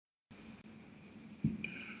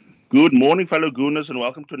Good morning, fellow Gooners, and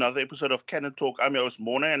welcome to another episode of Canon Talk. I'm your host,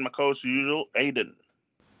 Mona, and my co-host, as usual, Aiden.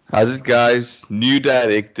 How's it, guys? New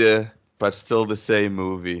director, but still the same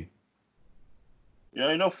movie.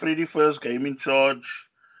 Freddie first game in charge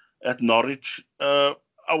at Norwich. I'm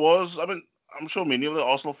sure many of the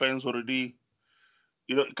Arsenal fans already,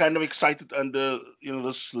 kind of excited under,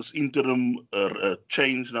 this interim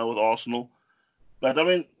change now with Arsenal. But I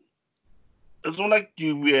mean, it's not like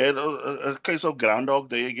we had a case of Groundhog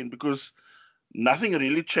Day again because nothing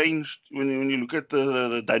really changed when you look at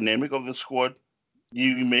the dynamic of the squad.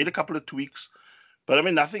 You made a couple of tweaks, but I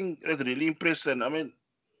mean, nothing that really impressed. And I mean,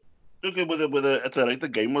 look at at the rate the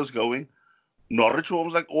game was going, Norwich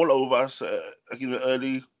was like all over us like in the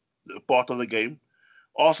early part of the game.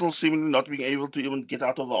 Arsenal seemingly not being able to even get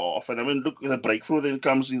out of the half. And I mean, look, the breakthrough then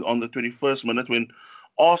comes in on the 21st minute when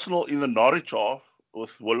Arsenal in the Norwich half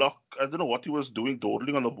with Willock, I don't know what he was doing,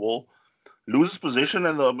 dawdling on the ball, loses possession.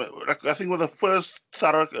 And like, I think with the first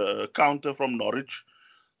thorough counter from Norwich,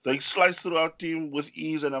 they slice through our team with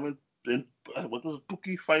ease. And I mean, then what was it?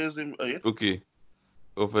 Pookie fires him ahead. Okay.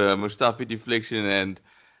 Of a Mustafi deflection and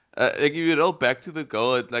like if you roll back to the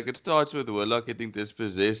goal, it starts with Willock getting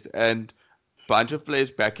dispossessed and bunch of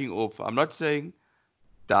players backing off. I'm not saying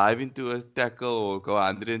dive into a tackle or go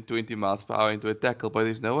 120 miles per hour into a tackle, but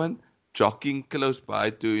there's no one jockeying close by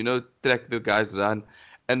to track the guy's run,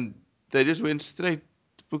 and they just went straight.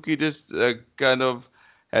 Pookie just kind of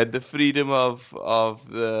had the freedom of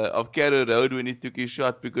Carrow Road when he took his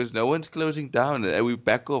shot because no one's closing down, and we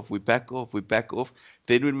back off, we back off, we back off.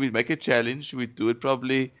 Then when we make a challenge, we do it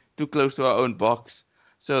probably too close to our own box.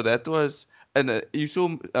 So that was, and you saw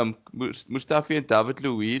Mustafi and David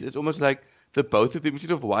Luiz. It's almost like the both of them,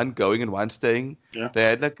 instead of one going and one staying, Yeah. they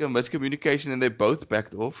had like a miscommunication and they both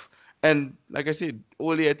backed off. And like I said,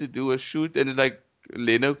 all he had to do was shoot, and like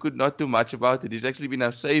Leno could not do much about it. He's actually been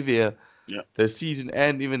our savior Yeah. this season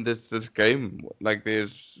and even this game. Like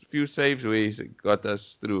there's few saves where he's got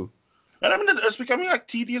us through. And I mean, it's becoming like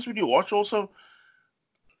tedious when you watch also.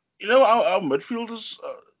 Our midfielders,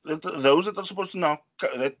 those that are supposed to now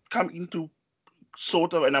that come into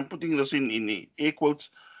sort of, and I'm putting this in air quotes,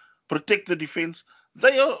 protect the defense.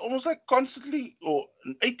 They are almost like constantly, or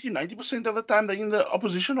 80-90% of the time, they're in the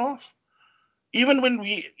opposition half. Even when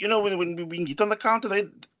when we get on the counter,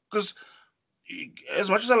 because as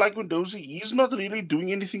much as I like Mendoza, he's not really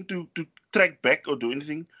doing anything to track back or do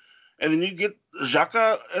anything. And then you get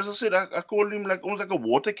Xhaka, as I said, I call him like almost like a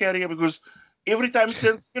water carrier because every time he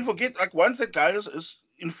turns, you can forget, like once that guy is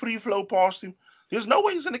in free flow past him, there's no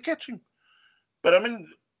way he's going to catch him. But I mean,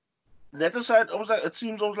 that aside, it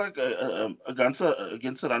seems almost like against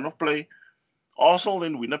the run of play, Arsenal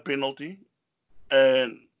then win a penalty,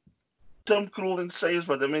 and Tim Krul then saves,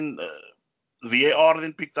 but I mean, VAR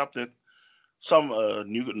then picked up that some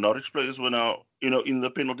new Norwich players were now, in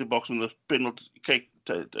the penalty box when the penalty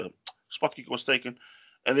spot kick was taken.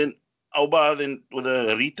 And then Auba then with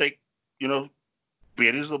a retake, you know,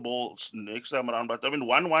 buries the ball next time around. But I mean,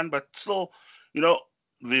 1-1, but still, you know,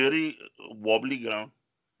 very wobbly ground.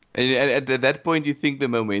 And at that point, you think the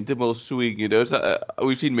momentum will swing. So,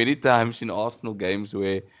 we've seen many times in Arsenal games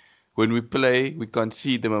where when we play, we can't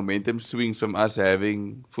see the momentum swings from us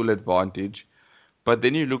having full advantage. But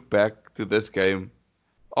then you look back to this game,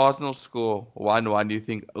 Arsenal score 1-1. You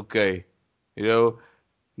think, okay, you know,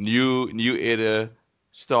 new era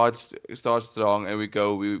starts strong, and we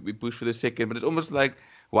push for the second. But it's almost like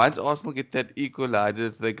once Arsenal get that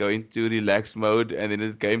equalizers, they go into relaxed mode, and then the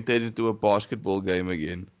game turns into a basketball game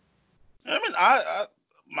again. I mean,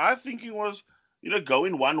 my thinking was,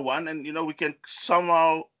 going 1-1 and, we can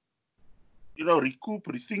somehow,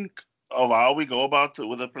 rethink of how we go about it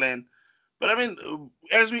with the plan. But I mean,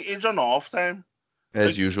 as we edge on halftime,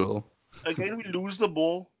 As again, usual. again we lose the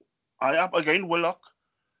ball. I up again Willock.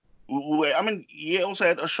 I mean, he also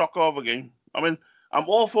had a shocker of a game. I mean, I'm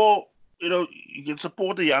all for, you can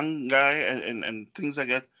support a young guy and things like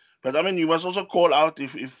that. But I mean, you must also call out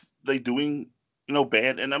if they're doing,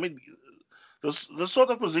 bad. And I mean, this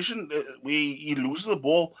sort of position where he loses the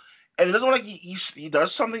ball, and it doesn't like he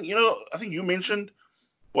does something. I think you mentioned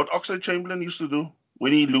what Oxlade Chamberlain used to do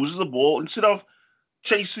when he loses the ball. Instead of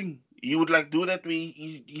chasing, he would like do that where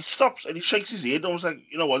he stops and he shakes his head, almost like,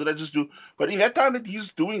 what did I just do? But in that time that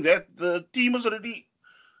he's doing that, the team is already,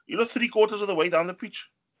 three-quarters of the way down the pitch.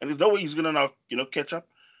 And there's no way he's going to now, catch up.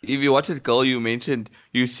 If you watch that goal you mentioned,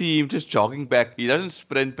 you see him just jogging back. He doesn't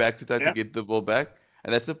sprint back to try to Yeah. get the ball back.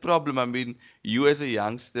 And that's the problem. I mean, you as a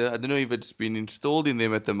youngster, I don't know if it's been installed in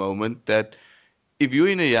them at the moment that if you're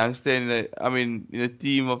in a youngster in a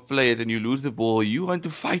team of players and you lose the ball, you want to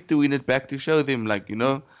fight to win it back to show them, like,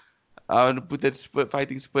 I want to put that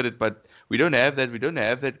fighting spirit, but we don't have that. We don't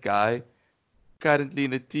have that guy currently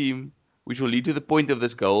in the team, which will lead to the point of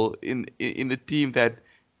this goal in the team that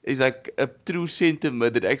is like a true centre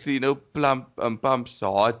mid that actually pumps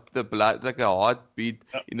the blood like a heartbeat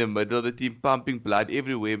Yeah, in the middle of the team, pumping blood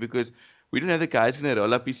everywhere because we don't have the guys gonna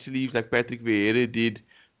roll up his sleeves like Patrick Vieira did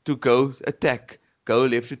to go attack, go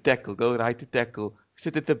left to tackle, go right to tackle,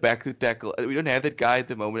 sit at the back to tackle. We don't have that guy at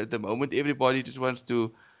the moment. At the moment, everybody just wants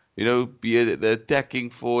to, be the attacking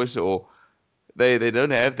force or they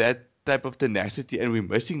don't have that type of tenacity, and we're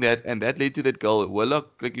missing that, and that led to that goal.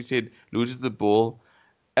 Willock, like you said, loses the ball,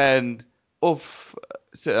 and off,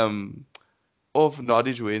 off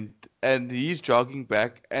Nottage went, and he's jogging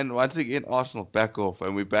back, and once again Arsenal back off,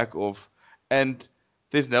 and we back off, and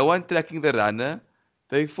there's no one tracking the runner.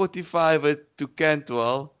 They 45 it to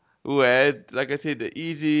Cantwell, who had, like I said, the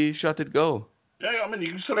easy shot at goal. yeah. I mean,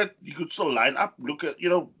 you could still line up, look at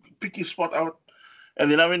pick his spot out,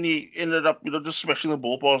 and then I mean he ended up just smashing the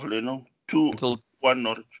ball past Leno 2-1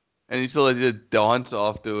 Norwich. And he still did a dance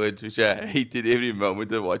afterwards, which I hated every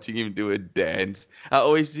moment of watching him do a dance. I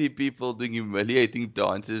always see people doing humiliating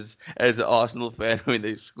dances as an Arsenal fan when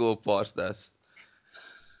they score past us.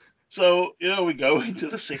 So we go into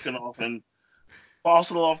the second half, and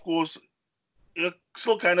Arsenal, of course,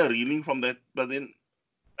 still kind of reeling from that. But then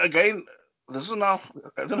again, this is now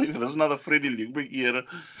I don't know if this is another Freddie Ljungberg era.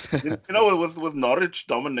 With Norwich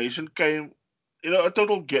domination came, a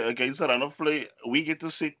total against the run of play. We get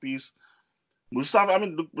the set piece. Mustafa, I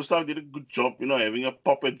mean, look, Mustafa did a good job, having a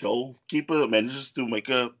pop at goal. Keeper manages to make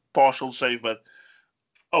a partial save, but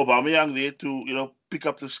Aubameyang there to, pick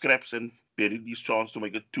up the scraps and bury these chance to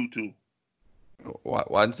make it 2-2.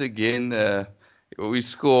 Once again, we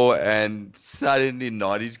score, and suddenly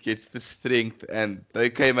Norwich gets the strength, and they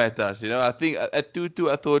came at us. I think at 2-2,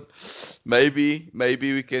 I thought maybe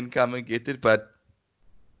we can come and get it, but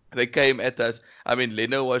they came at us. I mean,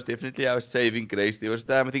 Leno was definitely our saving grace. There was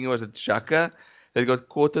time, I think it was at Xhaka that got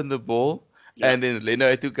caught on the ball, Yeah. and then Leno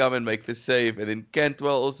had to come and make the save, and then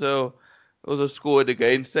Cantwell also scored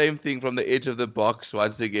again. Same thing from the edge of the box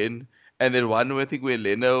once again, and then one I think where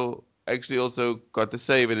Leno actually also got the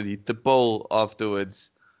save and then hit the pole afterwards.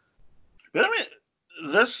 But I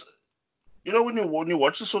mean, this, when you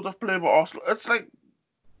watch this sort of play by Arsenal, it's like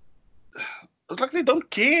they don't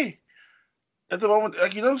care at the moment.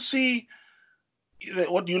 Like you don't see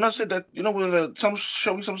what Yuna said that with some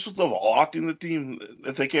showing some sort of heart in the team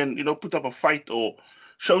that they can put up a fight or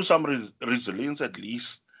show some resilience at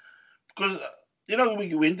least. Because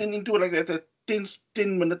we went into like that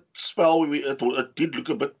 10 minute spell where it did look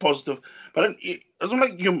a bit positive, but then it's not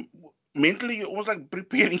like you mentally you're almost like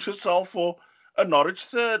preparing yourself for a Norwich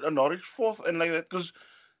third, a Norwich fourth, and like that because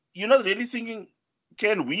you're not really thinking,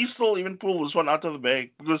 can we still even pull this one out of the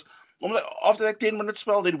bag? Because after that 10 minute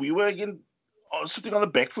spell, then we were again sitting on the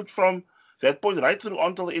back foot from that point right through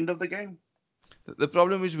until the end of the game. The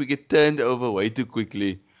problem is we get turned over way too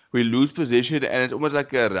quickly. We lose possession, and it's almost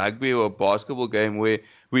like a rugby or a basketball game where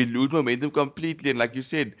we lose momentum completely. And like you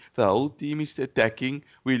said, the whole team is attacking.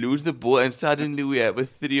 We lose the ball, and suddenly we have a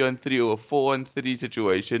 3-on-3 or a 4-on-3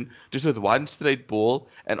 situation just with one straight ball,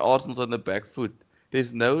 and Arsenal's on the back foot.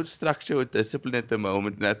 There's no structure or discipline at the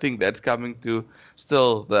moment, and I think that's coming to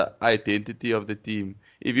still the identity of the team.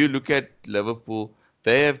 If you look at Liverpool,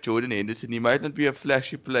 they have Jordan Henderson. He might not be a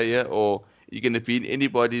flashy player or you're going to be in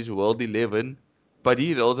anybody's world 11, but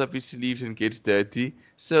he rolls up his sleeves and gets dirty.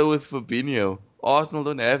 So with Fabinho, Arsenal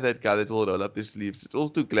don't have that guy that will roll up his sleeves. It's all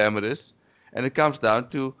too glamorous. And it comes down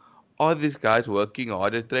to, are these guys working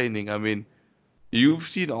hard at training? I mean, you've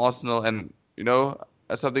seen Arsenal, and,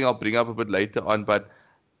 that's something I'll bring up a bit later on, but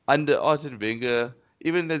under Arsene Wenger,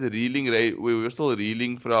 even that reeling rate, we were still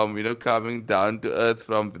reeling from, coming down to earth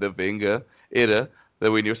from the Wenger era,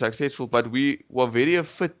 that when you're successful. But we were very a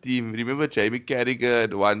fit team. Remember, Jamie Carragher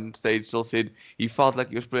at one stage still said he felt like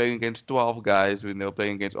he was playing against 12 guys when they were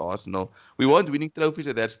playing against Arsenal. We weren't winning trophies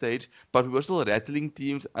at that stage, but we were still rattling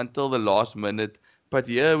teams until the last minute. But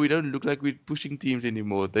yeah, we don't look like we're pushing teams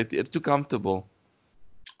anymore. It's too comfortable.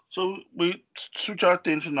 So we switch our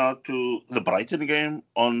attention now to the Brighton game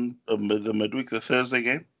on the midweek, the Thursday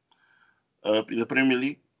game, in the Premier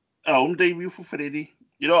League. A home debut for Freddie.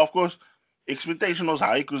 Of course, expectation was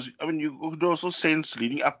high because I mean you could also sense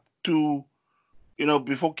leading up to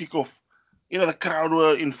before kickoff, the crowd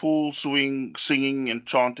were in full swing, singing and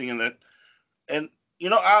chanting and that, and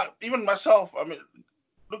even myself, I mean,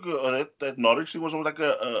 look that Norwich thing was almost like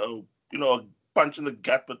a punch in the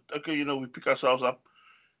gut, but okay, we pick ourselves up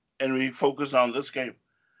and we focus on this game.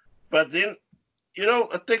 But then,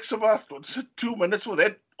 it takes about 2 minutes for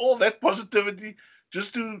that all that positivity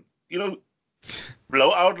just to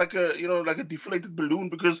blow out like a deflated balloon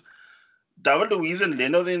because David Luiz and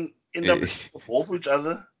Leno then end up getting the ball for each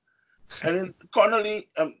other. And then Connolly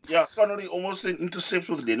almost then intercepts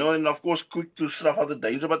with Leno, and of course quick to stuff out the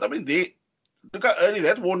danger. But I mean, look how early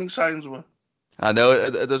that warning signs were. I know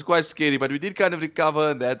it was quite scary, but we did kind of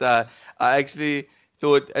recover that. I actually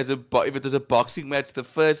thought if it was a boxing match, the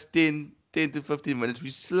first 10 to 15 minutes, we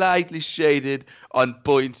slightly shaded on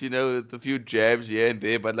points, with a few jabs here and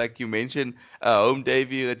there. But like you mentioned, home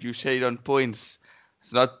debut that you shade on points,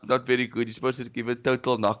 it's not very good. You're supposed to give a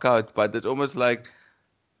total knockout, but it's almost like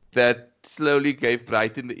that slowly gave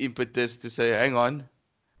Brighton the impetus to say, hang on,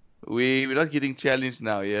 we're not getting challenged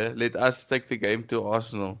now, yeah? Let us take the game to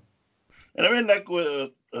Arsenal. And I mean, like,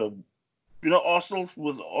 Arsenal,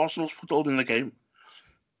 with Arsenal's foothold in the game,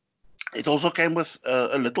 it also came with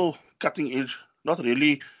a little cutting edge, not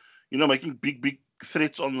really, making big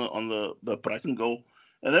threats on the Brighton goal.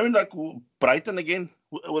 And I mean, like, Brighton again,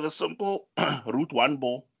 with a simple route one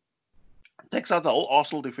ball, takes out the whole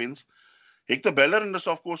Arsenal defense. Hector Bellerin is,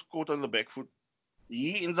 of course, caught on the back foot.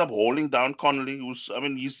 He ends up hauling down Connolly,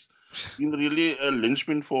 he's been really a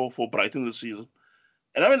linchpin for Brighton this season.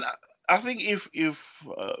 And I mean, I think if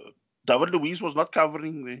David Luiz was not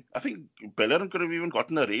covering there, I think Bellerin could have even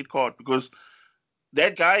gotten a red card because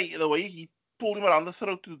that guy, the way he pulled him around the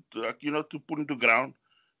throat to put him to ground,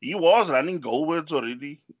 he was running goalwards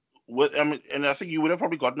already. And I think he would have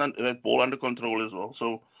probably gotten that ball under control as well.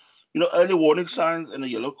 So, early warning signs and a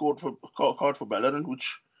yellow card for Bellerin,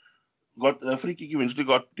 which got the free kick eventually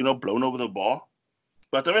got blown over the bar.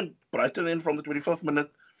 But I mean, Brighton then from the 25th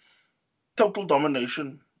minute, total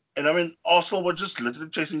domination. And I mean, Arsenal were just literally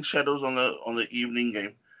chasing shadows on the evening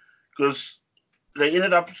game because they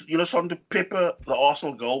ended up, starting to pepper the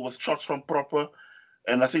Arsenal goal with shots from Proper.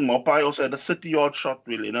 And I think Maupay also had a 30-yard shot,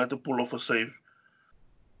 really, to pull off a save.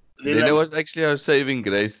 Then it was actually our saving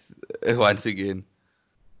grace once again.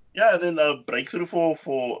 Yeah, and then a breakthrough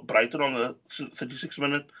for Brighton on the 36th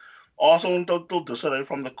minute. Arsenal in total disarray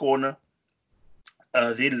from the corner.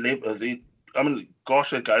 That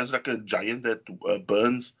guy's like a giant, that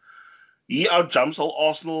Burns. He outjumps all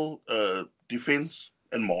Arsenal defense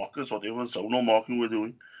and markers, whatever zonal marking we're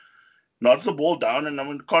doing. Knocks the ball down, and I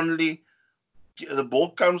mean, Connolly, the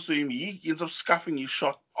ball comes to him. He ends up scuffing his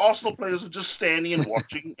shot. Arsenal players are just standing and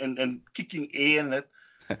watching and kicking air and that.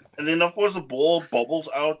 And then, of course, the ball bobbles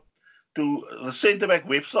out to the centre-back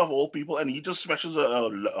Webster of all people, and he just smashes a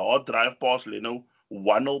hard drive past Leno.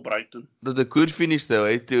 1-0 Brighton. The good finish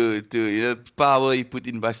though, to power he put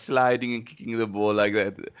in by sliding and kicking the ball like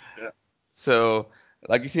that. Yeah. So,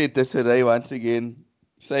 like you said, disarray once again.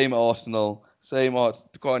 Same Arsenal, same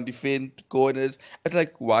can't defend corners. It's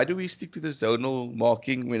like, why do we stick to the zonal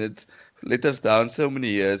marking when it's let us down so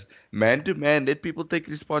many years? Man to man, let people take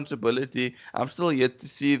responsibility. I'm still yet to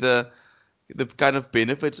see the kind of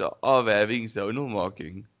benefits of having zonal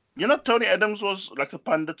marking. Tony Adams was like the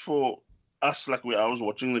pundit for us, like I was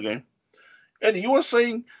watching the game, and he was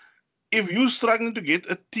saying, if you're struggling to get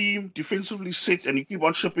a team defensively set and you keep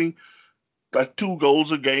on shipping like 2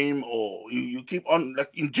 goals a game, or you keep on, like,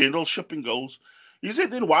 in general shipping goals, he said,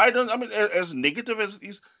 then why don't, I mean, as negative as it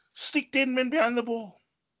is, stick 10 men behind the ball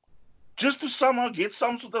just to somehow get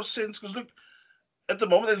some sort of sense. Because look, at the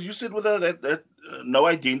moment, as you said, with that no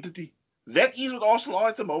identity, that is what Arsenal are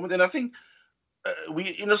at the moment. And I think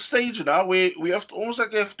we're in a stage now where we have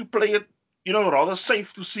to play it rather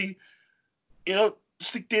safe to see,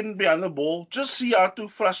 stick 10 behind the ball, just see how to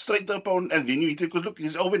frustrate the opponent, and then you hit it. Because look,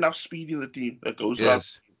 there's over enough speed in the team that goes around.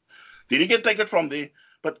 Then you can take it from there.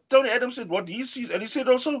 But Tony Adams said what he sees, and he said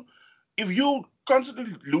also, if you're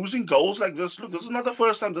constantly losing goals like this, look, this is not the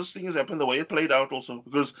first time this thing has happened the way it played out also.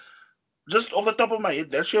 Because just off the top of my head,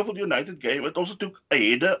 that Sheffield United game, it also took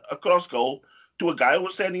a header across goal to a guy who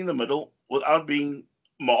was standing in the middle without being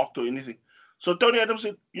marked or anything. So Tony Adams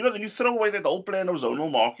said, then you throw away that whole plan of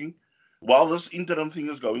zonal marking while this interim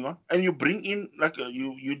thing is going on, and you bring in, like,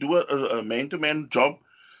 you do a man-to-man job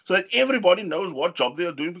so that everybody knows what job they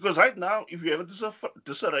are doing. Because right now, if you have a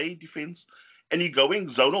disarray defense and you're going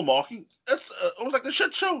zonal marking, it's almost like a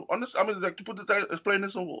shit show. Honestly, I mean, like, to put it as plain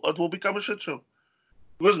as simple, it will become a shit show.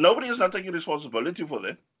 Because nobody is not taking responsibility for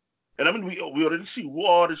that. And I mean, we already see who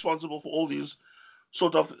are responsible for all these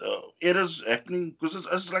sort of errors happening, because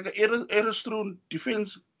it's like an error-strewn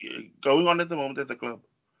defense going on at the moment at the club.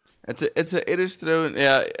 It's an error-strewn,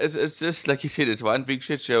 yeah. It's just like you said, it's one big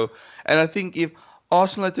shit show. And I think if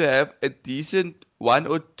Arsenal had to have a decent 1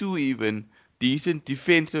 or 2 even decent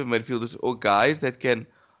defensive midfielders or guys that can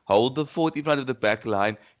hold the fort in front of the back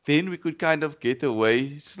line, then we could kind of get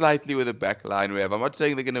away slightly with the back line we have. I'm not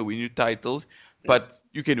saying they're going to win you titles, but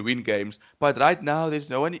you can win games. But right now, there's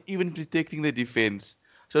no one even protecting the defense.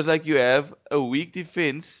 So it's like you have a weak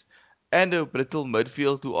defense and a brittle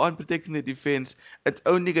midfield who aren't protecting the defense. It's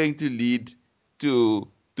only going to lead to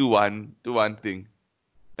one thing,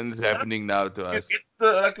 and it's happening now to You us.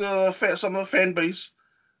 get some of the fan base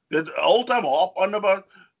that all time hop on about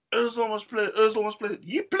Özil must play.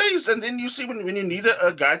 He plays, and then you see when you need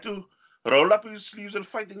a guy to roll up his sleeves and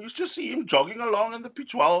fight, and you just see him jogging along on the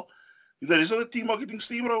pitch while the rest of the team are getting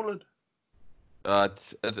steamrolled.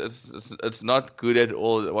 It's not good at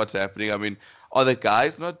all what's happening. I mean, are the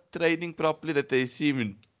guys not training properly that they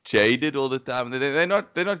seem jaded all the time? They're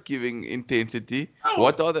not giving intensity. No,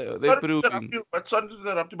 What are they proving? sorry to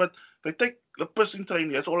interrupt you, but they take the piss in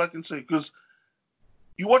training. That's all I can say. Because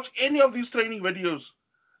you watch any of these training videos,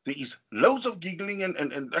 there is loads of giggling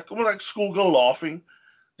and like almost like schoolgirl laughing.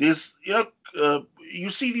 There's you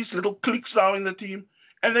see these little cliques now in the team,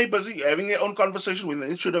 and they're busy having their own conversation when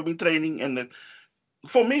they should have been training. And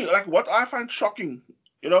for me, like what I find shocking,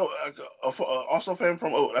 like Arsenal fan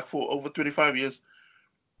from for over 25 years,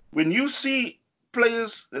 when you see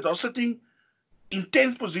players that are sitting in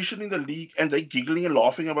 10th position in the league and they're giggling and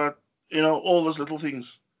laughing about all those little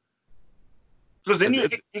things, because then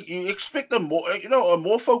It's, you expect a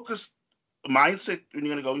more focused mindset when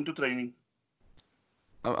you're going to go into training.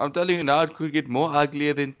 I'm telling you now, it could get more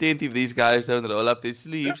uglier than 10 if these guys don't roll up their Yeah,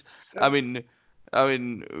 sleeves. yeah. I mean,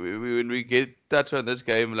 when we get touch on this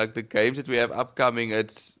game, like the games that we have upcoming,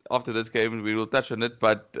 it's after this game we will touch on it.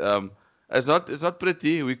 But it's not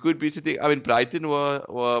pretty. We could be sitting. I mean, Brighton were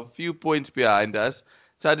a few points behind us.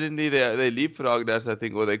 Suddenly they leapfrogged us, I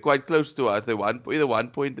think, or they're quite close to us. They either 1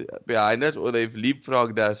 point behind us or they've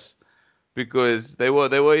leapfrogged us because they were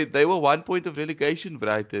 1 point of relegation,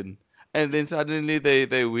 Brighton, and then suddenly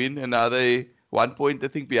they win, and now they 1 point I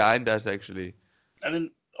think behind us actually. And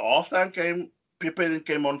then halftime came, Pepe then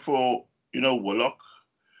came on for Willock.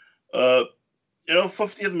 Uh,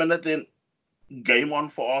 50th minute then game on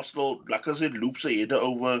for Arsenal. Like I said, loops a header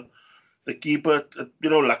over the keeper.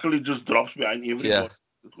 Luckily just drops behind Yeah, everybody.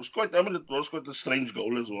 It was quite a strange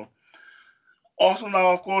goal as well. Arsenal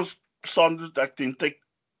now, of course, started to take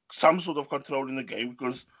some sort of control in the game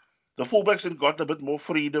because the fullbacks then got a bit more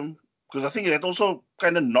freedom. Because I think that also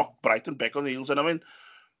kind of knocked Brighton back on the heels. And I mean,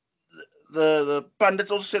 the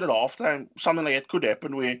pundits also said at halftime something like that could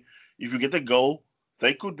happen where if you get a goal,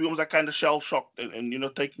 they could be almost like kind of shell shocked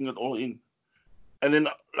and taking it all in. And then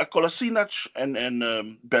like Kolasinac and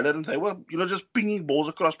Bellerin, they were just pinging balls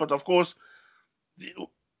across. But of course,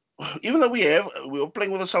 even though we were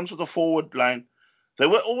playing with some sort of forward line, they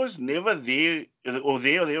were always never there or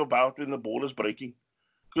thereabout when the ball is breaking.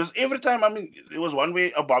 Because every time, I mean, there was one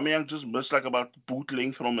way Aubameyang just missed like about boot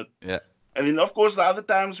length from it. yeah. And then, of course, the other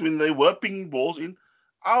times when they were pinging balls in,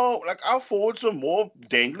 our forwards were more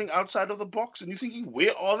dangling outside of the box. And you're thinking,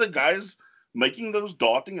 where are the guys making those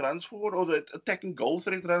darting runs forward or the attacking goal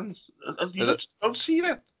threat runs? You The, just don't see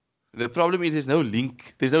that. the problem is there's no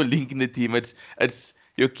link. There's no link in the team. It's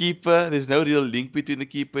your keeper. There's no real link between the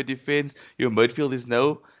keeper defense. Your midfield. There's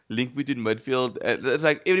no link between midfield. It's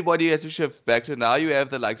like everybody has to shift back. So now you have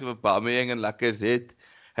the likes of Aubameyang and Lacazette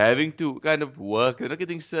having to kind of work. They're not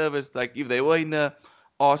getting service. Like if they were in a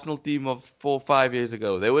Arsenal team of 4 or 5 years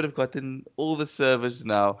ago, they would have gotten all the service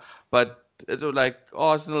now. But it's like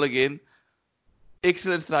Arsenal again,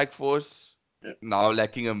 excellent strike force, Yeah. now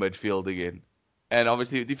lacking a midfield again. And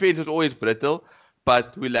obviously defense was always brittle,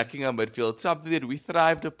 but we're lacking a midfield. Something that we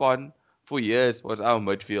thrived upon for years was our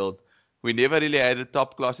midfield. We never really had a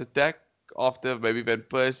top class attack after maybe Van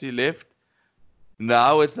Persie left.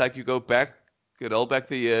 Now it's like you roll back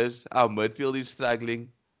the years, our midfield is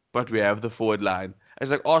struggling, but we have the forward line.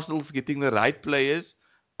 It's like Arsenal's getting the right players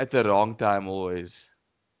at the wrong time always.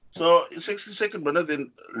 So in 62nd minute,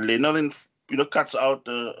 then Leno then cuts out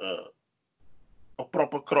a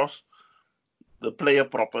proper cross, the player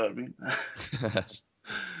proper. I mean,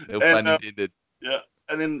 No and pun intended. yeah,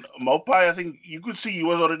 and then Maupai, I think you could see he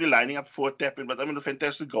was already lining up for a tap in, but I mean, a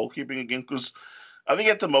fantastic goalkeeping again because I think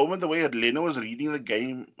at the moment the way Leno was reading the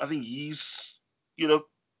game, I think he's you know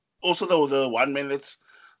also the one man that's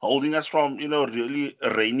holding us from really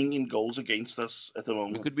raining in goals against us at the We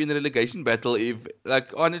moment. could be in a relegation battle if, like,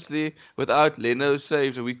 honestly, without Leno's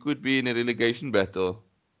saves, we could be in a relegation battle.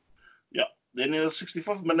 Yeah. Then in the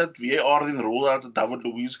 65th minute, VAR then ruled out the David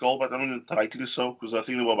Luiz goal, but I mean, rightly so, because I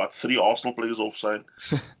think there were about 3 Arsenal players offside.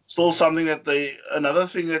 Still something that another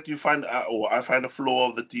thing that you find, or I find a flaw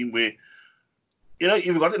of the team where,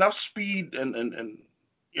 you've got enough speed and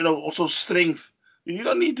also strength. You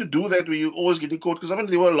don't need to do that where you're always getting caught, because I mean,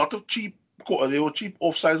 there were a lot of cheap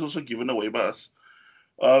offsides also given away by us.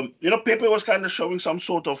 Pepe was kind of showing some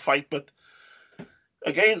sort of fight, but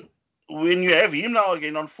again, when you have him now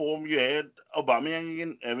again on form, you had Aubameyang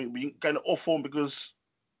again being kind of off form because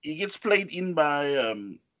he gets played in by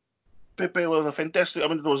Pepe with a fantastic. I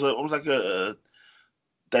mean, it was almost like a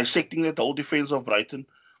dissecting that whole defense of Brighton.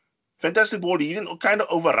 Fantastic ball. He even kind of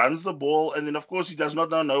overruns the ball, and then of course he does not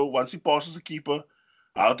now know once he passes the keeper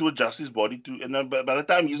how to adjust his body to. And then by the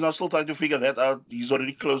time he's now still trying to figure that out, he's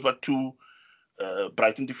already close by two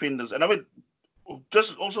Brighton defenders. And I mean,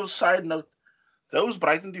 just also side note, those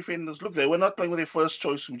Brighton defenders, look, they were not playing with their first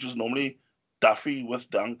choice, which is normally Duffy with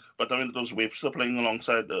Dunk, but I mean it was Webster playing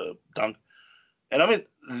alongside Dunk. And I mean,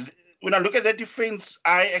 when I look at that defense,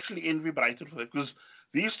 I actually envy Brighton for that because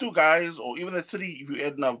these two guys, or even the three, if you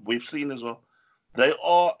add now Webster in as well, they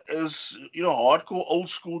are as hardcore old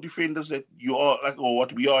school defenders that you are like, or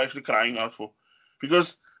what we are actually crying out for,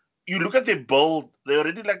 because you look at their build, they're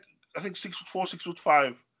already like I think 6'4",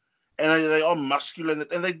 6'5", and they are muscular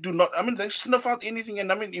and they do not. I mean, they sniff out anything.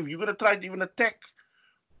 And I mean, if you're gonna try to even attack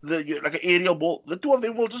like an aerial ball, the two of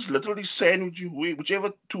them will just literally sandwich you.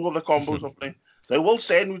 Whichever two of the combos are playing, they will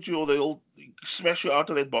sandwich you or they'll smash you out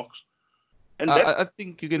of that box. And I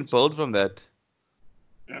think you can build from that.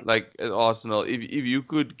 Yeah. Like at Arsenal, if you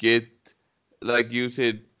could get, like you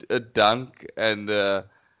said, a Dunk and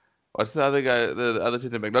what's the other guy, the other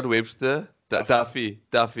centre back, not Webster, Duffy.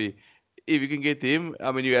 If you can get him,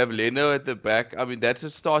 I mean, you have Leno at the back. I mean, that's a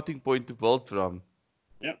starting point to build from.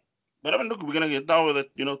 Yeah, but I mean, look, we're gonna get down with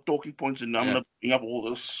it, talking points, and I'm gonna bring up all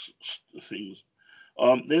those things.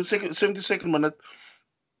 Then 72nd minute,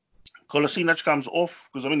 Kolasinac comes off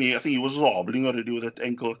because I think he was hobbling already with that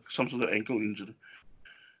ankle, some sort of ankle injury.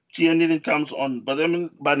 Tierney then comes on, but I mean,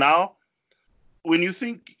 by now, when you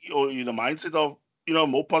think or the mindset of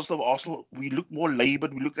more positive Arsenal, we look more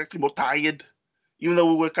laboured, we look actually more tired, even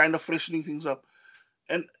though we were kind of freshening things up.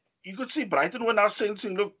 And you could see Brighton were now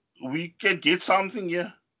sensing, look, we can get something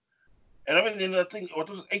here. And I mean, then I think, what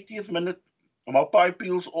was it, 80th minute, Maupay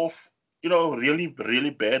peels off, really, really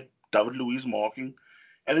bad David Luiz marking.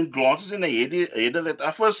 And then glances in a header that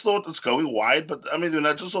I first thought it's going wide, but I mean, when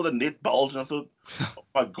I just saw the net bulge, I thought, oh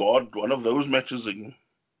my God, one of those matches again.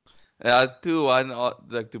 2-1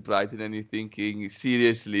 like to Brighton, and you're thinking,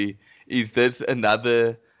 seriously, is this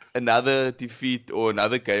another defeat or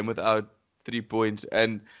another game without 3 points?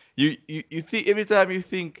 And you think every time you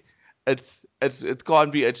think it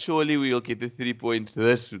can't be, surely we'll get the 3 points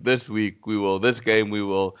this week, this game we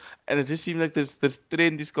will, and it just seems like this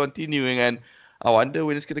trend is continuing, and I wonder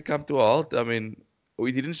when it's going to come to a halt. I mean,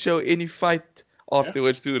 we didn't show any fight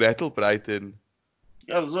afterwards to rattle Brighton.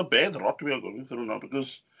 Yeah, there's a bad rot we are going through now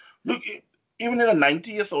because, look, even in the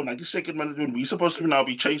 90th or 92nd minute when we're supposed to now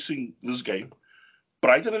be chasing this game,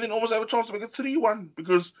 Brighton and then almost have a chance to make it 3-1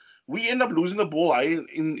 because we end up losing the ball high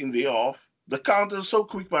in their half. The counter is so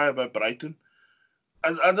quick by Brighton.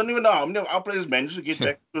 I don't even know how many of our players managed to get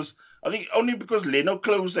back because I think only because Leno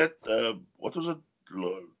closed that, what was it,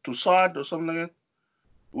 Toussaint or something like that.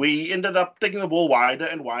 We ended up taking the ball wider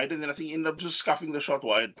and wider, and then I think he ended up just scuffing the shot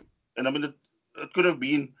wide. And I mean, it could have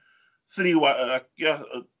been 3-1,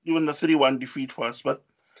 even a 3-1 defeat for us. But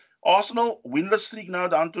Arsenal winless streak now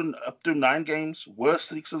down to up to 9 games, worst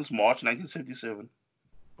streak since March 1977.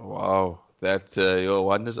 Wow, that's you're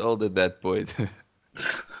 1 year old at that point.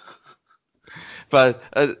 But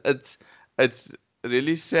it's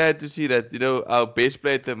really sad to see that our best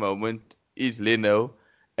player at the moment is Leno,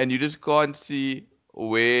 and you just can't see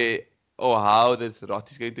where or how this rot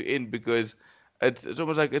is going to end because it's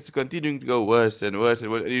almost like it's continuing to go worse and worse and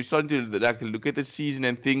worse. And you're starting to like look at the season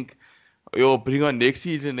and think, "Yo, bring on next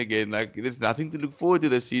season again." Like there's nothing to look forward to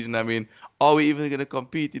this season. I mean, are we even going to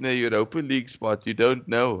compete in a Europa League spot? You don't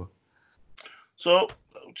know. So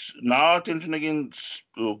now attention again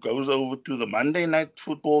goes over to the Monday night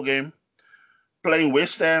football game, playing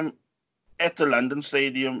West Ham at the London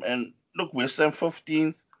Stadium. And look, West Ham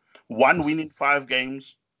 15th, 1 win in 5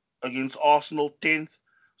 games against Arsenal 10th,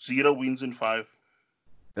 0 wins in 5.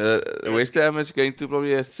 West Ham is going to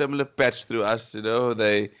probably a similar patch through us.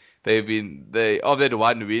 They of that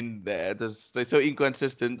 1 win, they're so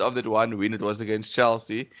inconsistent. Of that 1 win, it was against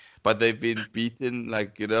Chelsea, but they've been beaten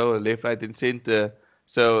left, right, and center.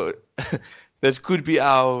 So this could be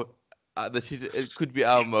our it could be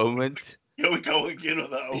our moment. Here we go again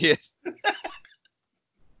with that. Yes.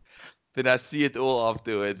 Then I see it all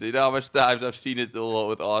afterwards. You know how much times I've seen it all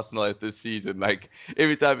with Arsenal at this season. Like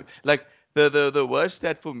every time, like the worst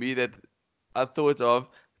stat for me that I thought of,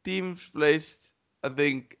 teams placed, I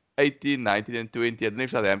think 18, 19, and 20. I don't know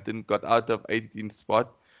if Southampton got out of 18th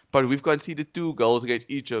spot, but we've conceded 2 goals against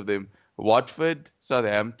each of them: Watford,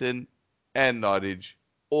 Southampton, and Norwich.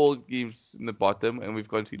 all games in the bottom, and we've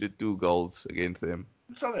conceded 2 goals against them.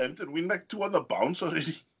 Southampton win like 2 on the bounce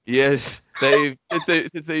already. Yes,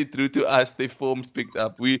 since they drew to us, their form's picked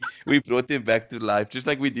up. We brought them back to life, just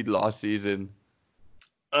like we did last season.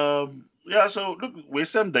 Yeah, so look,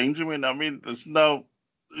 West Ham danger, man. I mean, there's now,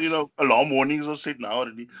 alarm warnings are set now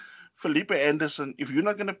already. Felipe Anderson, if you're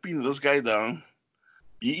not going to pin this guy down,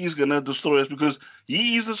 he is going to destroy us because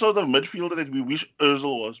he is the sort of midfielder that we wish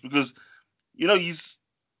Ozil was because,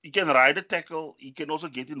 he can ride a tackle. He can also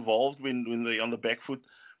get involved when they're on the back foot.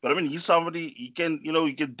 But I mean, he's somebody, he can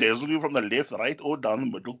dazzle you from the left, right, or down the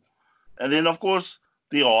middle. And then, of course,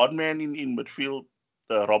 the hard man in midfield,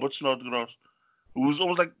 Robert Snodgrass, who's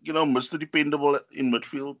almost like, Mr. Dependable in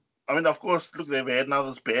midfield. I mean, of course, look, they've had now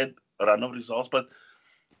this bad run of results, but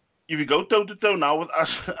if you go toe-to-toe now with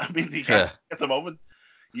us, I mean, at the moment,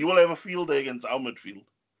 you will have a field day against our midfield.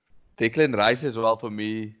 Declan Rice as well for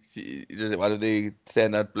me. He's one of the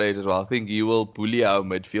standout players as well. I think he will bully our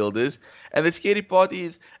midfielders. And the scary part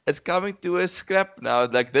is it's coming to a scrap now.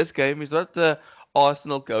 Like this game is not the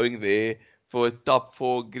Arsenal going there for a top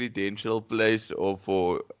 4 credential place or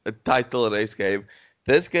for a title race game.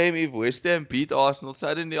 This game, if West Ham beat Arsenal,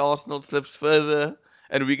 suddenly Arsenal slips further.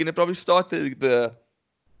 And we're going to probably start the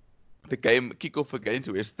game kickoff against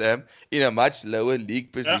West Ham in a much lower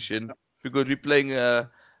league position because we're playing the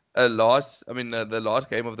last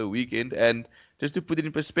game of the weekend. And just to put it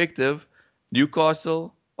in perspective,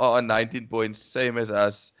 Newcastle are on 19 points, same as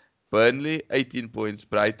us. Burnley 18 points,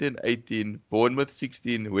 Brighton 18, Bournemouth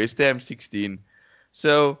 16, West Ham 16.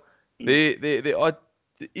 So they are.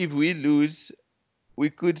 If we lose, we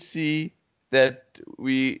could see that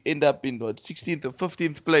we end up in 16th or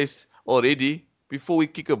 15th place already before we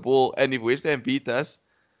kick a ball. And if West Ham beat us,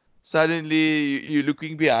 suddenly you're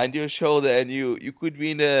looking behind your shoulder and you could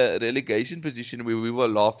be in a relegation position where we were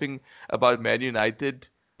laughing about Man United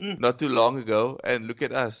not too long ago, and look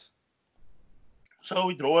at us. So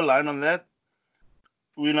we draw a line on that.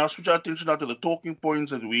 We now switch our attention now to the talking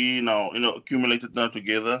points that we now, accumulated now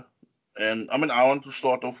together. And I mean, I want to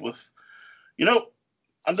start off with,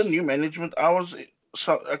 under new management, I was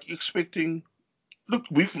expecting, look,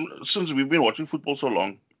 since we've been watching football so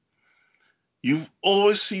long, you've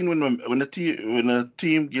always seen when a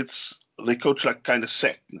team gets their coach like kind of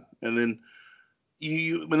sacked, and then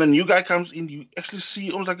when the new guy comes in, you actually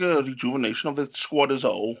see almost like a rejuvenation of the squad as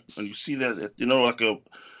a whole, and you see that like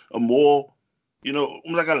a more almost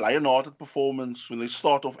like a lion-hearted performance when they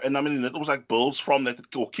start off, and I mean it almost like builds from that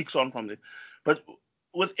or kicks on from there. But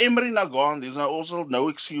with Emery now gone, there's now also no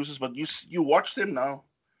excuses. But you watch them now,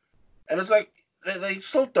 and it's like they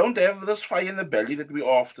still don't have this fire in the belly that we're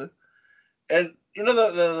after. And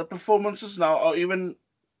the performances now are even,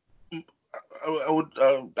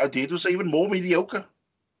 I dare to say, even more mediocre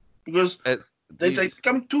because they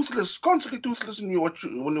become toothless, constantly toothless when you're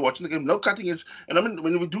watching the game. No cutting edge, and I mean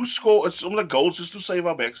when we do score, it's almost like goals just to save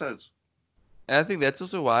our backsides. And I think that's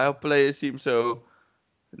also why our players seem so,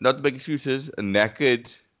 not to make excuses, knackered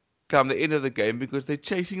come the end of the game because they're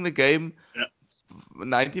chasing the game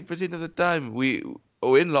 90% of the time. We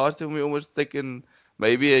when last time we almost taken.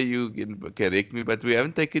 Maybe you can correct me, but we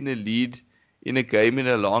haven't taken a lead in a game in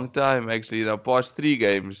a long time, actually, in our past 3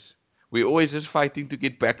 games. We're always just fighting to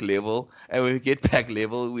get back level, and when we get back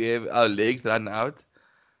level, we have our legs run out.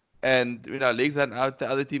 And when our legs run out, the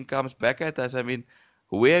other team comes back at us. I mean,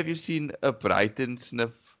 where have you seen a Brighton sniff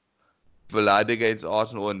blood against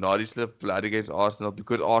Arsenal or Norwich sniff blood against Arsenal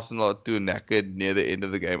because Arsenal are too knackered near the end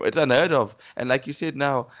of the game? It's unheard of. And like you said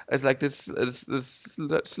now, it's like this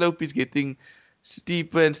slope is getting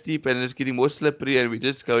steeper and steeper, and it's getting more slippery, and we're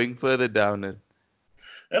just going further down it.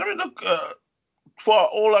 And I mean, look, for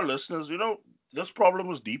all our listeners, this problem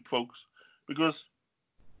is deep, folks, because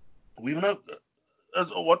we've not.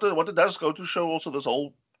 What it does go to show also this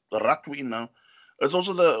whole rut we're in now. It's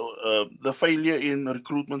also the failure in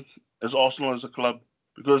recruitment as Arsenal as a club,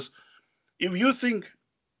 because if you think,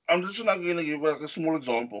 I'm just not going to give like a small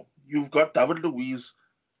example. You've got David Luiz,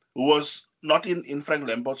 who was not in Frank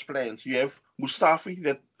Lampard's plans. You have Mustafi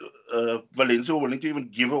that Valencia were willing to even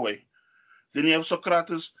give away. Then you have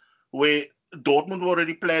Socrates, where Dortmund were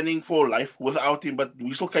already planning for life without him, but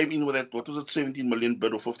we still came in with that, what was it, 17 million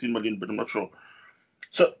bid or 15 million bid, I'm not sure.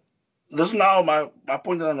 So this is now my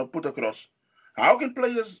point that I'm going to put across. How can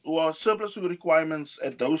players who are surplus to requirements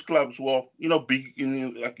at those clubs who are, big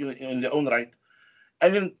in their own right,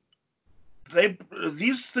 and then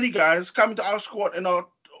these 3 guys come into our squad and are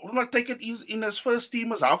not take it in as first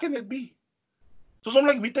teamers? How can that be? So I'm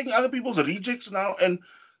like, we're taking other people's rejects now and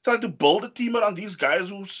trying to build a team around these guys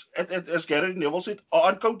who's, as Gary Neville said,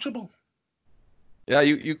 are uncoachable. Yeah,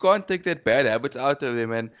 you can't take that bad habits out of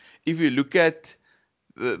them. And if you look at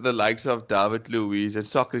the likes of David Luiz and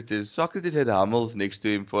Socrates had Hummels next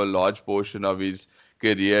to him for a large portion of his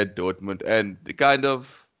career at Dortmund, and the kind of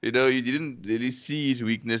you didn't really see his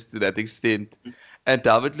weakness to that extent. And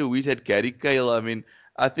David Luiz had Gary Cahill. I mean,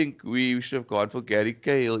 I think we should have gone for Gary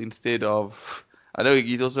Cahill instead of. I know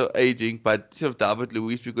he's also aging, but instead of David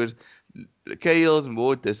Luiz because Cahill's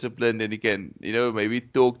more disciplined and he can, maybe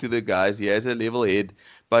talk to the guys. He has a level head.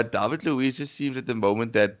 But David Luiz just seems at the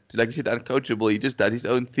moment that, like you said, uncoachable. He just does his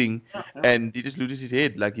own thing Yeah, yeah. and he just loses his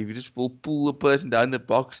head. Like if you just pull a person down the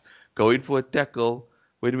box, go in for a tackle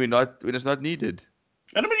when it's not needed.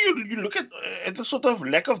 And I mean, you look at the sort of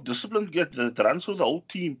lack of discipline that runs through the whole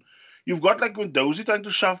team. You've got like when Dozy trying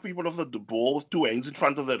to shove people off the ball with two hands in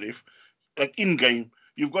front of the ref, like in game.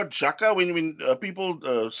 You've got Xhaka when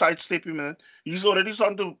people sidestep him, and he's already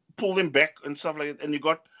starting to pull them back and stuff like that. And you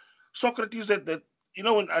got Socrates that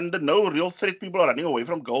when under no real threat people are running away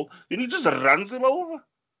from goal, then he just runs them over.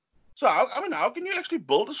 So how can you actually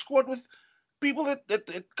build a squad with people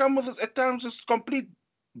that come with at times just complete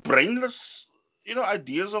brainless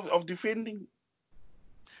ideas of defending?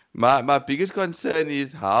 My biggest concern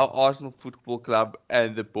is how Arsenal Football Club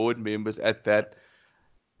and the board members at that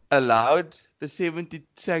allowed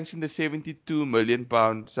sanctioned the 72 million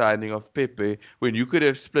pound signing of Pepe when you could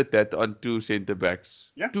have split that on two centre backs,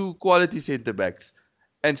 Yeah. two quality centre backs,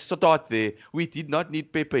 and start there. We did not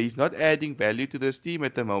need Pepe. He's not adding value to this team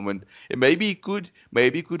at the moment. And maybe he could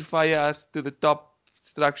fire us to the top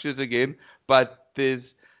structures again, but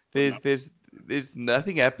there's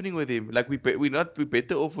nothing happening with him. Like we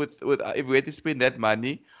better off with if we had to spend that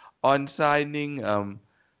money on signing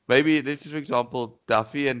maybe let's just for example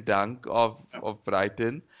Duffy and Dunk of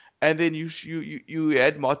Brighton, and then you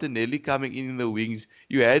had Martinelli coming in the wings.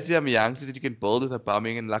 You had some youngsters that you can build with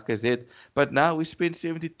Aubameyang and Lacazette, but now we spent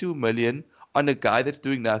 72 million on a guy that's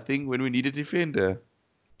doing nothing when we need a defender.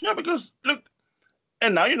 Yeah, because look,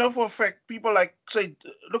 and now you know for a fact people like say,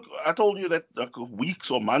 look, I told you that like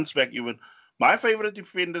weeks or months back even, my favorite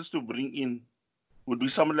defenders to bring in would be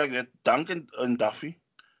someone like that, Duncan and Duffy,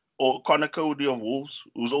 or Connor Cody of Wolves,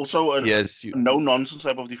 who's also a Yes, no nonsense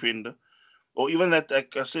type of defender. Or even that,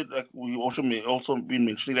 like I said, like we also been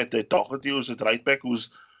mentioning that they talk to you as a right back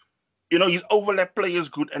who's, his overlap play is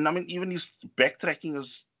good, and I mean even his backtracking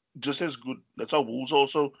is just as good. That's how Wolves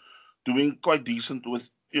also doing quite decent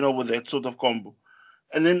with that sort of combo.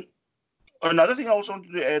 And then another thing I also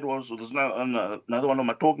wanted to add was there's another one of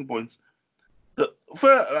my talking points.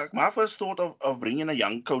 Like my first thought of bringing a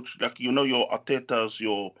young coach, like your Artetas,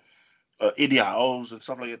 your Eddie Howe's and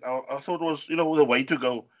stuff like that, I thought was the way to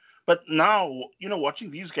go. But now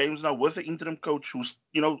watching these games now with the interim coach, who's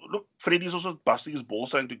look, Freddie's also busting his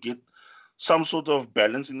balls trying to get some sort of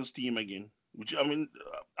balance in his team again. Which I mean,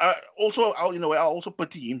 I also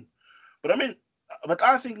pity him. But I mean, but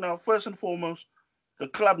I think now first and foremost, the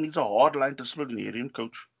club needs a hardline disciplinarian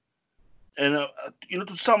coach, and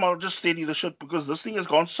to somehow just steady the ship because this thing has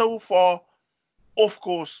gone so far off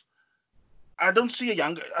course. I don't see a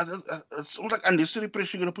younger. It's almost like unnecessary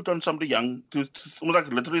pressure you're going to put on somebody young to almost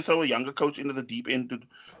like literally throw a younger coach into the deep end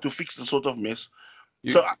to fix the sort of mess.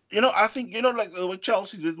 you, So I think like the way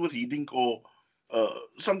Chelsea did with Hiddink, or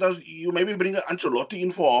sometimes you maybe bring an Ancelotti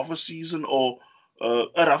in for half a season, or a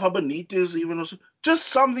Rafa Benitez even, or just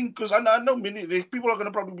something because I know many people are going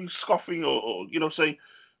to probably be scoffing or saying,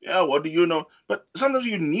 yeah, what do you know? But sometimes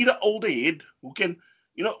you need an older head who can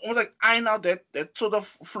almost like iron out that sort of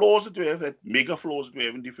flaws that we have, that mega flaws that we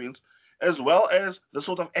have in defense, as well as the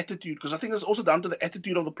sort of attitude. Because I think it's also down to the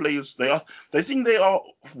attitude of the players. They think they are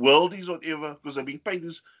worldies or whatever because they're being paid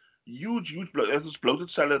these huge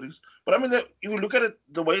bloated salaries. But I mean, if you look at it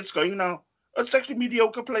the way it's going now, it's actually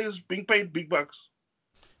mediocre players being paid big bucks.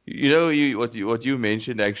 What you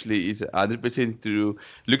mentioned actually is 100% true.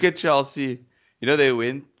 Look at Chelsea. They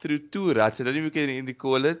went through two ruts. I don't know if you can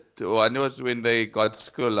call it. One was when they got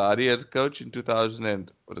Scolari as coach in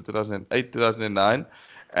 2008, 2009,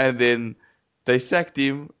 and then they sacked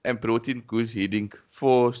him and brought in Gus Hiddink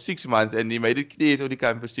for 6 months, and he made it clear he's only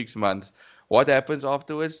come for 6 months. What happens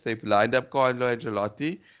afterwards? They lined up Carlo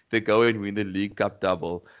Ancelotti. They go and win the League Cup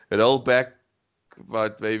double. Roll back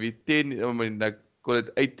about maybe 10, I mean, like call it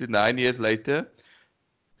 8 to 9 years later,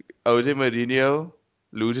 Jose Mourinho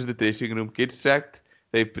loses the dressing room, gets sacked.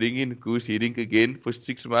 They bring in Gus Hiddink again for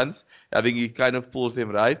 6 months. I think he kind of pulls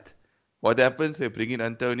them right. What happens? They bring in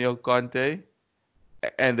Antonio Conte,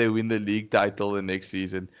 and they win the league title the next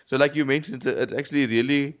season. So, like you mentioned, it's actually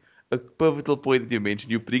really a pivotal point that you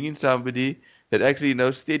mentioned. You bring in somebody that actually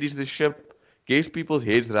steadies the ship, gets people's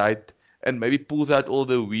heads right, and maybe pulls out all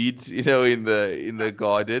the weeds, in the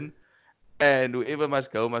garden. And whoever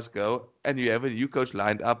must go. And you have a new coach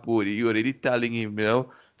lined up, or you're already telling him,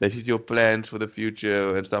 this is your plans for the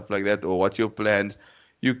future and stuff like that, or what's your plans.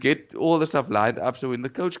 You get all the stuff lined up, so when the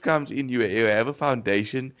coach comes in, you have a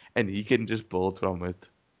foundation, and he can just build from it.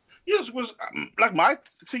 Yes, because like my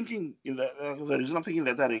thinking in that, the reason I'm thinking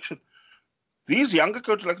in that direction. These younger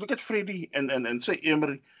coaches, like look at Freddie and say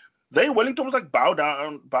Emery, they're willing to almost like bow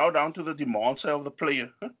down to the demands of the player.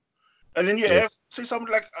 Huh? And then you have Yes. say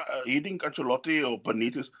somebody like Hiddink, Ancelotti or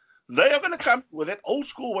Benitez. They are going to come with that old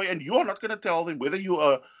school way, and you are not going to tell them whether you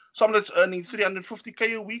are someone that's earning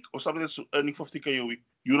 350K a week or somebody that's earning 50K a week.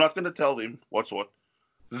 You're not going to tell them what's what.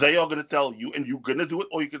 They are going to tell you, and you're going to do it,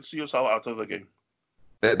 or you can see yourself out of the game.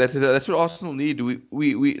 That's what Arsenal need.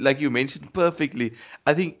 We like you mentioned perfectly.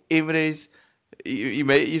 I think Emre's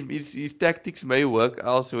his tactics may work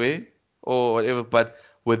elsewhere or whatever, but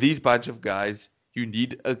with these bunch of guys, you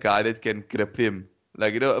need a guy that can grip him.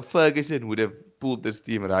 Like Ferguson would have pulled this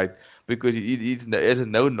team right because he has a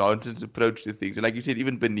no nonsense approach to things. And like you said,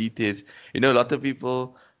 even Benitez, a lot of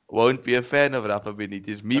people won't be a fan of Rafa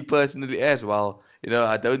Benitez. Me personally as well.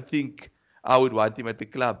 I don't think I would want him at the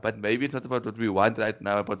club, but maybe it's not about what we want right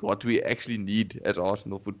now, but what we actually need as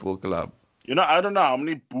Arsenal Football Club. I don't know how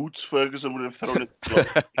many boots Ferguson would have thrown at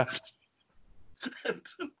the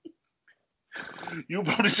You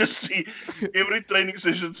probably just see every training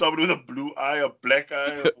session somebody with a blue eye, a black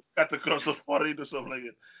eye, or cut across the forehead or something like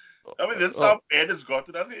that. I mean, that's how bad it's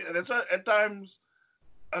gotten. I think that's why at times,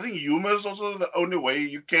 I think humor is also the only way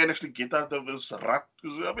you can actually get out of this rut.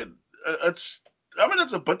 Because it's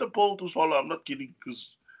a bitter pill to swallow. I'm not kidding.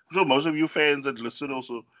 Because so most of you fans that listen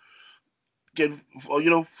also can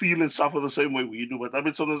feel and suffer the same way we do. But I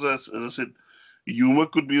mean, sometimes as I said, humor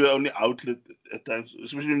could be the only outlet at times,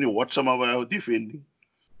 especially when you watch some of our defending.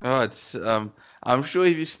 Oh, I'm sure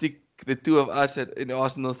if you stick the two of us in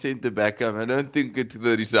Arsenal centre back, I don't think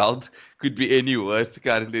the result could be any worse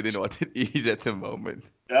currently than what it is at the moment.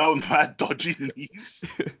 Yeah, my dodgy knees.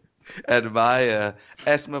 And my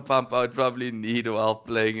asthma pump I would probably need while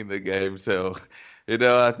playing in the game. So,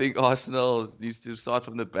 I think Arsenal needs to start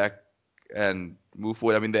from the back and move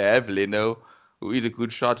forward. I mean, they have Leno, who is a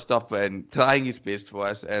good shot stopper and trying his best for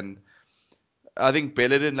us. And I think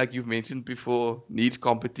Bellerin, like you've mentioned before, needs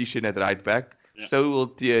competition at right back. Yeah. So will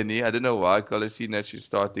Tierney. I don't know why Kolasinac should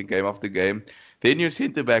starting game after game. Then your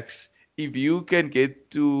centre backs, if you can get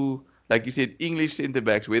to, like you said, English centre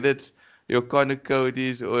backs, whether it's your Connor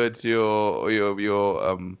Cody's or it's your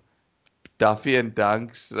Duffy and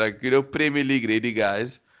Dunks, like Premier League ready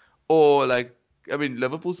guys, or like I mean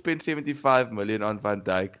Liverpool spent 75 million on Van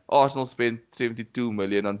Dijk, Arsenal spent 72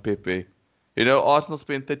 million on Pepe. Arsenal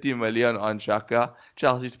spent 30 million on Xhaka,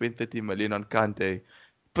 Chelsea spent 30 million on Kante.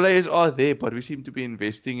 Players are there, but we seem to be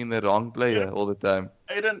investing in the wrong player all the time.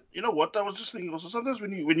 Aiden, you know what? I was just thinking also sometimes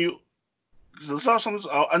when you this is sometimes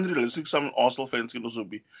how unrealistic some Arsenal fans can also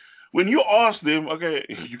be. When you ask them, okay,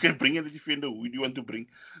 you can bring in the defender, who do you want to bring?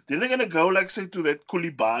 Then they're gonna go like say to that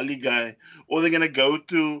Koulibaly guy, or they're gonna go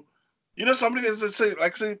to somebody that's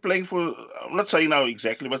say playing for I'm not saying now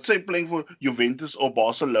exactly, but say playing for Juventus or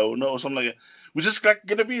Barcelona or something like that, which is like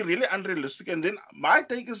gonna be really unrealistic. And then my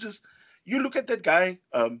take is just you look at that guy,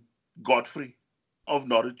 Godfrey of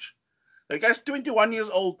Norwich. That guy's 21 years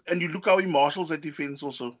old, and you look how he marshals that defense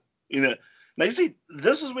also. Now you see,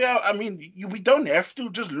 this is where I mean, we don't have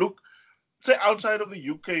to just look, say, outside of the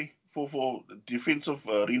UK for defensive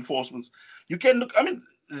reinforcements. You can look. I mean,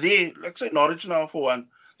 like say Norwich now for one.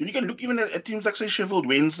 Then you can look even at teams like say Sheffield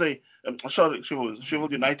Wednesday.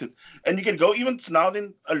 Sheffield United, and you can go even now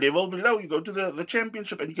then a level below. You go to the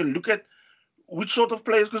Championship, and you can look at which sort of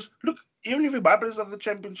players. Because look, even if you buy players of the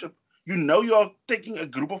Championship, you are taking a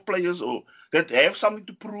group of players or that have something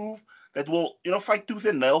to prove that will fight tooth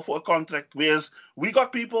and nail for a contract. Whereas we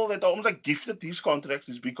got people that are almost like gifted these contracts,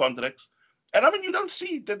 these big contracts, and I mean you don't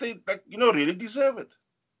see that they really deserve it.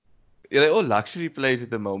 Yeah, they're all luxury players at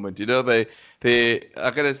the moment. They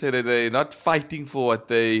I gotta say that they're not fighting for what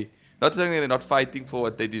they. Not saying they're not fighting for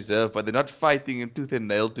what they deserve, but they're not fighting in tooth and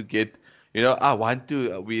nail to get. I want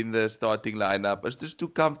to win the starting lineup. It's just too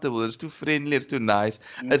comfortable. It's too friendly. It's too nice.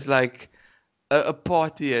 It's like a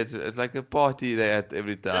party. It's like a party they had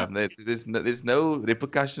every time. Yeah. There's no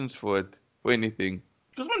repercussions for it or anything.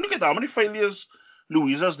 Because man, look at how many failures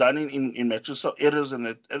Luis has done in matches, so errors and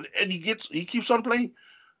that, and he keeps on playing.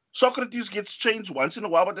 Socrates gets changed once in a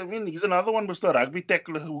while, but I mean he's another one, Mr. Rugby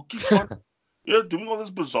tackler, who keeps on doing all this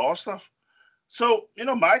bizarre stuff. So,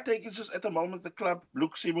 my take is just at the moment the club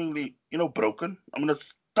looks seemingly, broken. I mean,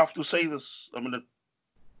 it's tough to say this. I mean,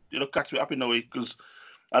 it cuts me up in a way because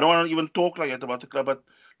I don't want to even talk like that about the club, but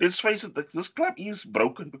let's face it, this club is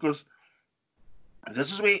broken because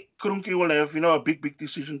this is where Kroenke will have, a big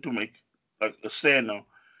decision to make, like a stand now.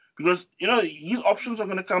 Because, his options are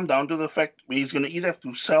going to come down to the fact where he's going to either have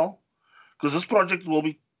to sell, because this project will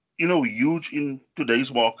be, huge in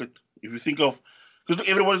today's market. If you think of, because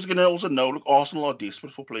everybody's going to also know, look, Arsenal are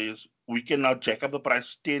desperate for players. We can now jack up the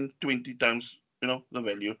price 10, 20 times, the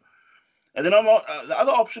value. And then the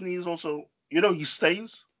other option is also, he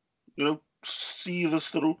stays, see this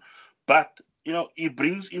through. But, he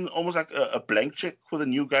brings in almost like a blank check for the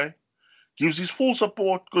new guy, gives his full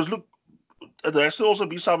support. Because, look, there has to also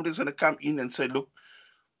be somebody that's going to come in and say, look,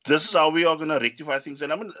 this is how we are going to rectify things.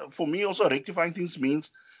 And I mean, for me, also rectifying things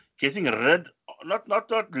means getting rid, not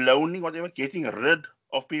loaning, whatever, getting rid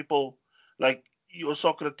of people like your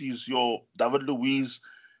Socrates, your David Luiz,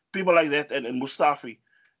 people like that, and Mustafi.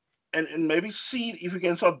 And maybe see if you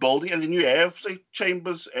can start building. And then you have, say,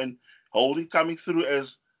 Chambers and Holding coming through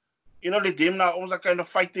as, let them now almost like kind of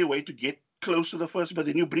fight their way to get close to the first. But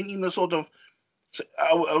then you bring in a sort of,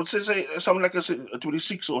 I would say someone like a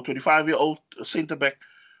 26 or 25-year-old centre back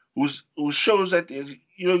who shows that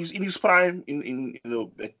he's in his prime in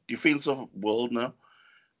the defensive world now,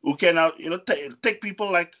 who can now take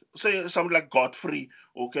people like, say, somebody like Godfrey,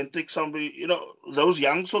 or can take somebody, those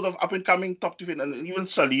young sort of up and coming top defender, and even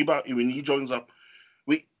Saliba when he joins up.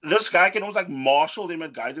 This guy can almost like marshal them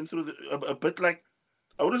and guide them through a bit like,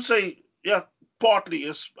 I wouldn't say, partly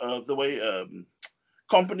is the way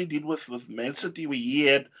Company did with Man City, where he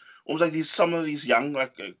had almost like some of these young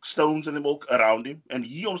like Stones and them all around him, and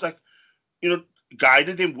he almost like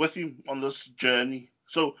guided them with him on this journey.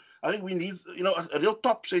 So I think we need a real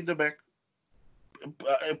top centre back.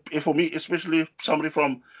 For me, especially somebody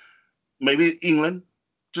from maybe England,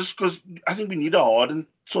 just because I think we need a hardened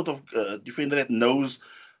sort of defender that knows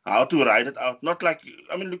how to ride it out. Not like,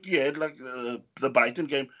 I mean, look, you had like the Brighton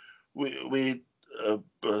game where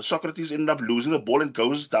Socrates ended up losing the ball and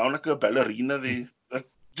goes down like a ballerina there, like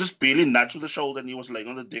just barely nudged with the shoulder, and he was laying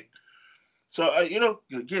on the deck. So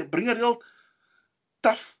bring a real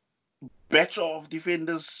tough batch of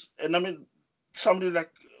defenders, and I mean somebody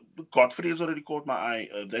like Godfrey has already caught my eye.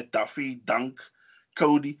 That Duffy, Dunk,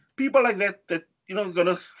 Cody, people like that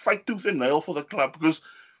gonna fight tooth and nail for the club, because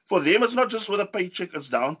for them it's not just with a paycheck; it's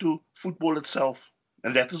down to football itself,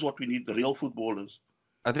 and that is what we need: the real footballers.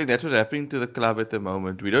 I think that's what's happening to the club at the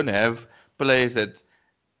moment. We don't have players that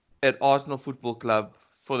at Arsenal Football Club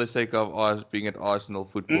for the sake of us being at Arsenal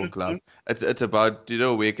Football Mm-hmm. Club. It's about,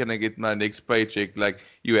 where can I get my next paycheck? Like,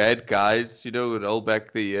 you had guys, roll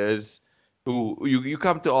back the years who you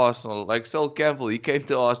come to Arsenal, like Sol Campbell, he came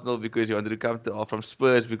to Arsenal because he wanted to come from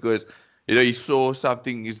Spurs because he saw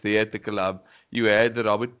something is there at the club. You had the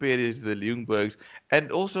Robert Perez, the Ljungbergs, and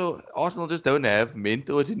also Arsenal just don't have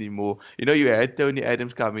mentors anymore. You had Tony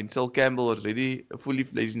Adams come in. Sol Campbell was already a fully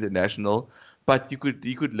fledged international, but you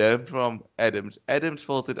could learn from Adams. Adams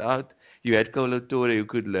filled it out. You had Colo Torre who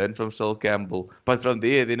could learn from Sol Campbell, but from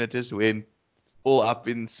there then it just went all up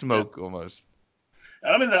in Yeah. smoke almost.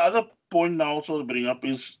 And I mean, the other point now also to bring up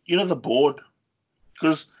is the board,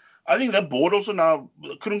 because I think that board also now,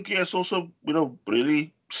 Kroenke has also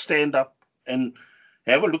really stand up and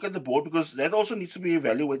have a look at the board, because that also needs to be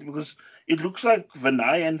evaluated, because it looks like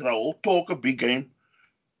Vinay and Raul talk a big game,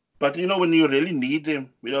 but when you really need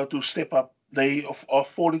them to step up, they are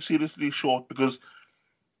falling seriously short. Because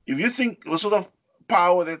if you think the sort of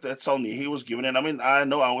power that Salnihi was given, and I mean, I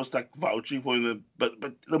know I was like vouching for him, but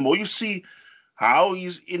the more you see how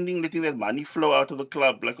he's ending letting that money flow out of the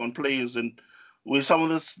club, like on players, and where some of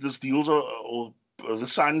this deals or the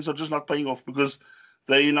signings are just not paying off, because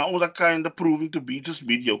they now are kind of proving to be just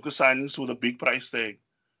mediocre signings with a big price tag.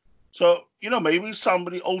 So maybe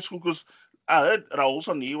somebody old school, because I heard Raul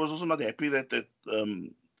Sani was also not happy that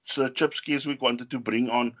Sir Chips Keswick wanted to bring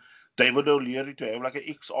on David O'Leary to have like an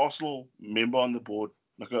ex-Arsenal member on the board,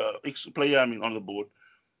 like a ex-player, I mean, on the board.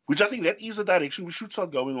 Which I think that is the direction we should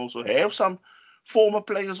start going. Also, have some former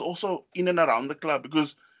players also in and around the club,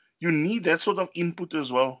 because you need that sort of input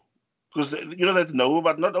as well. Because that know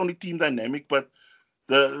about not only team dynamic, but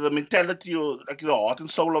the mentality, or like the heart and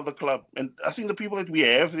soul of the club. And I think the people that we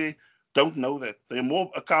have there don't know that. They're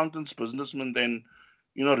more accountants, businessmen than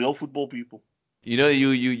real football people.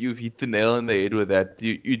 You've hit the nail on the head with that.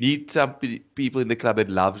 You need some people in the club that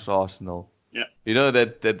loves Arsenal. Yeah.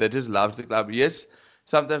 That just loves the club. Yes,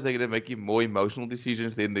 sometimes they're gonna make you more emotional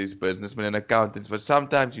decisions than these businessmen and accountants, but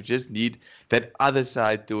sometimes you just need that other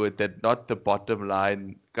side to it, that not the bottom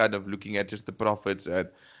line kind of looking at just the profits and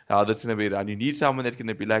how that's gonna be done. You need someone that's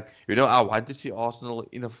gonna be like, I want to see Arsenal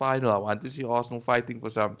in a final. I want to see Arsenal fighting for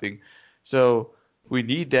something. So we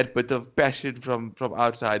need that bit of passion from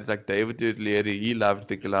outside. It's like David Leary, he loves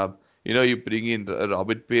the club. You know, you bring in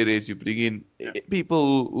Robert Perez, you bring in Yeah.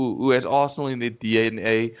 people who has Arsenal in their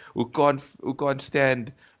DNA, who can't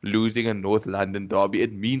stand losing a North London derby.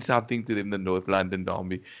 It means something to them, the North London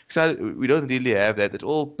derby. So we don't really have that. It's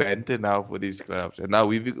all banter now for these clubs, and now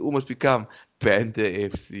we've almost become banter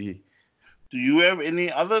FC. Do you have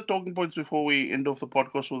any other talking points before we end off the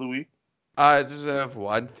podcast for the week? I just have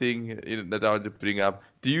one thing that I want to bring up.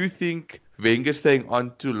 Do you think Wenger staying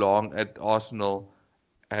on too long at Arsenal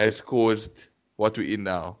has caused what we're in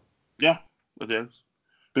now? Yeah, it is.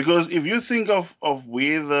 Because if you think of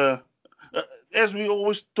where uh, as we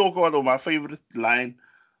always talk about, my favorite line,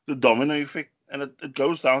 the domino effect, and it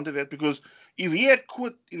goes down to that because if he had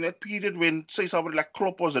quit in that period when, say, somebody like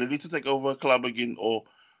Klopp was ready to take over a club again, or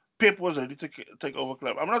Pep was ready to take over a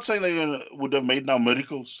club, I'm not saying they would have made now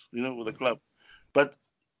miracles, with the club, but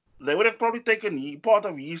they would have probably taken part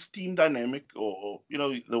of his team dynamic or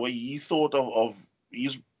the way he thought of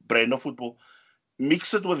his brand of football,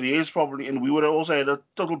 mix it with theirs probably, and we would have also had a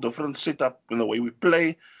total different setup in the way we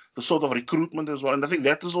play, the sort of recruitment as well. And I think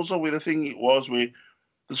that is also where the thing was, where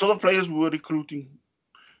the sort of players we were recruiting,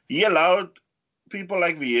 he allowed people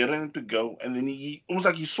like Vieira to go, and then he almost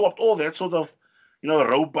like he swapped all that sort of,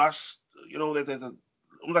 robust, that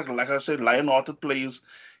almost like I said, lion-hearted players.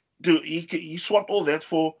 He swapped all that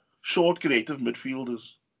for short, creative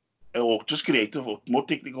midfielders, or just creative or more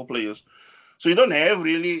technical players. So you don't have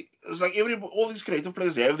really. It's like all these creative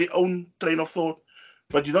players have their own train of thought,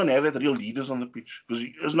 but you don't have that real leaders on the pitch because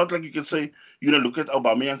it's not like you can say you're gonna look at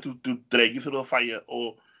Aubameyang to drag you through the fire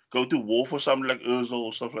or go to war for something like Özil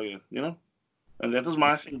or stuff like that. And that is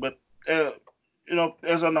my thing. But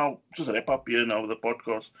as I now just wrap up here now with the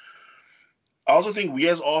podcast, I also think we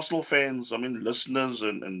as Arsenal fans, I mean listeners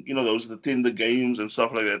and those that attend the games and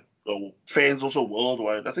stuff like that, or fans also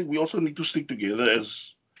worldwide, I think we also need to stick together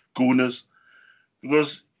as gooners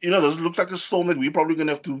because this looks like a storm that we're probably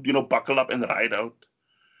gonna have to buckle up and ride out.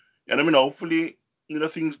 And I mean, hopefully,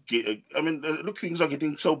 things get. I mean, look, things are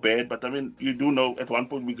getting so bad, but I mean, you do know at one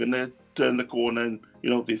point we're gonna turn the corner, and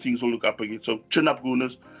the things will look up again. So chin up,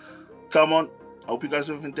 Gooners. Come on. Hope you guys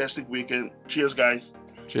have a fantastic weekend. Cheers, guys.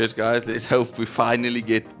 Cheers, guys. Let's hope we finally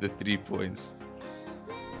get the 3 points.